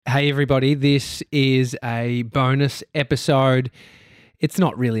Hey, everybody. This is a bonus episode. It's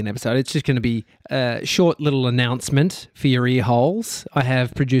not really an episode. It's just going to be a short little announcement for your ear holes. I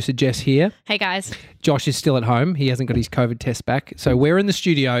have producer Jess here. Hey, guys. Josh is still at home. He hasn't got his COVID test back. So we're in the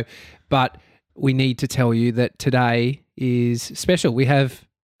studio, but we need to tell you that today is special. We have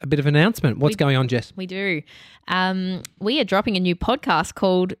a bit of an announcement. What's going on, Jess? We do. We are dropping a new podcast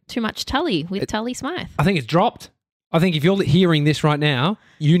called Too Much Tully with Tully Smythe. I think it's dropped. I think if you're hearing this right now,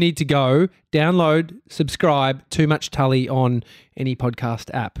 you need to go download, subscribe Too Much Tully on any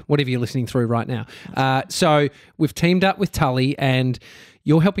podcast app, whatever you're listening through right now. So we've teamed up with Tully and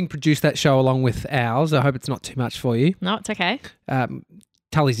you're helping produce that show along with ours. I hope it's not too much for you. No, it's okay.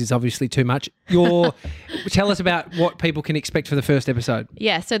 Tully's is obviously too much. Tell us about what people can expect for the first episode.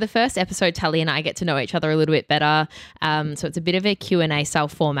 Yeah, so the first episode, Tully and I get to know each other a little bit better. So it's a bit of a Q&A style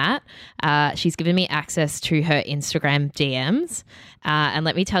format. She's given me access to her Instagram DMs. And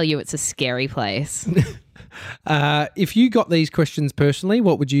let me tell you, it's a scary place. If you got these questions personally,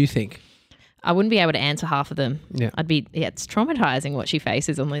 what would you think? I wouldn't be able to answer half of them. Yeah. It's traumatizing what she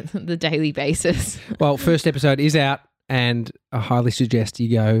faces on the daily basis. Well, first episode is out and I highly suggest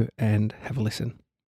you go and have a listen.